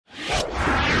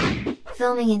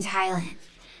Filming in Thailand.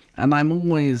 And I'm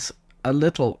always a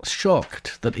little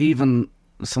shocked that even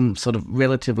some sort of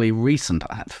relatively recent,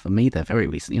 for me they're very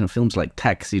recent, films like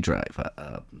Taxi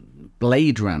Driver,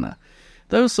 Blade Runner,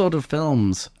 those sort of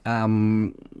films,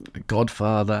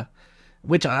 Godfather,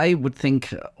 which I would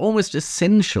think almost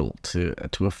essential to a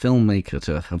filmmaker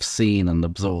to have seen and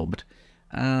absorbed.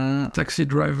 Taxi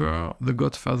Driver, The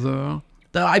Godfather.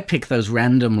 I pick those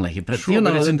randomly, but sure,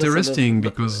 but it's interesting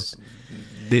because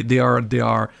they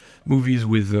are movies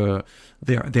with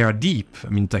they are deep. I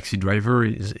mean, Taxi Driver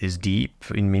is deep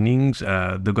in meanings.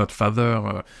 The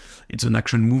Godfather, it's an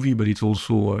action movie, but it's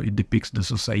also it depicts the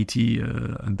society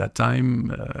at that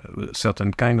time, a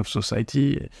certain kind of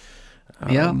society.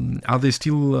 Are they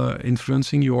still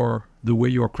influencing the way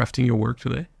you are crafting your work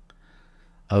today?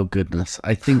 Oh goodness,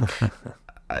 I think.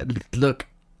 Look,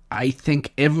 I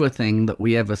think everything that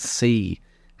we ever see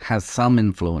has some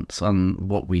influence on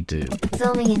what we do.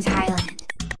 Filming in Thailand.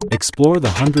 Explore the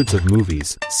hundreds of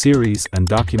movies, series, and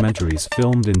documentaries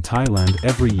filmed in Thailand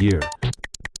every year.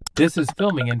 This is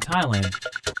Filming in Thailand.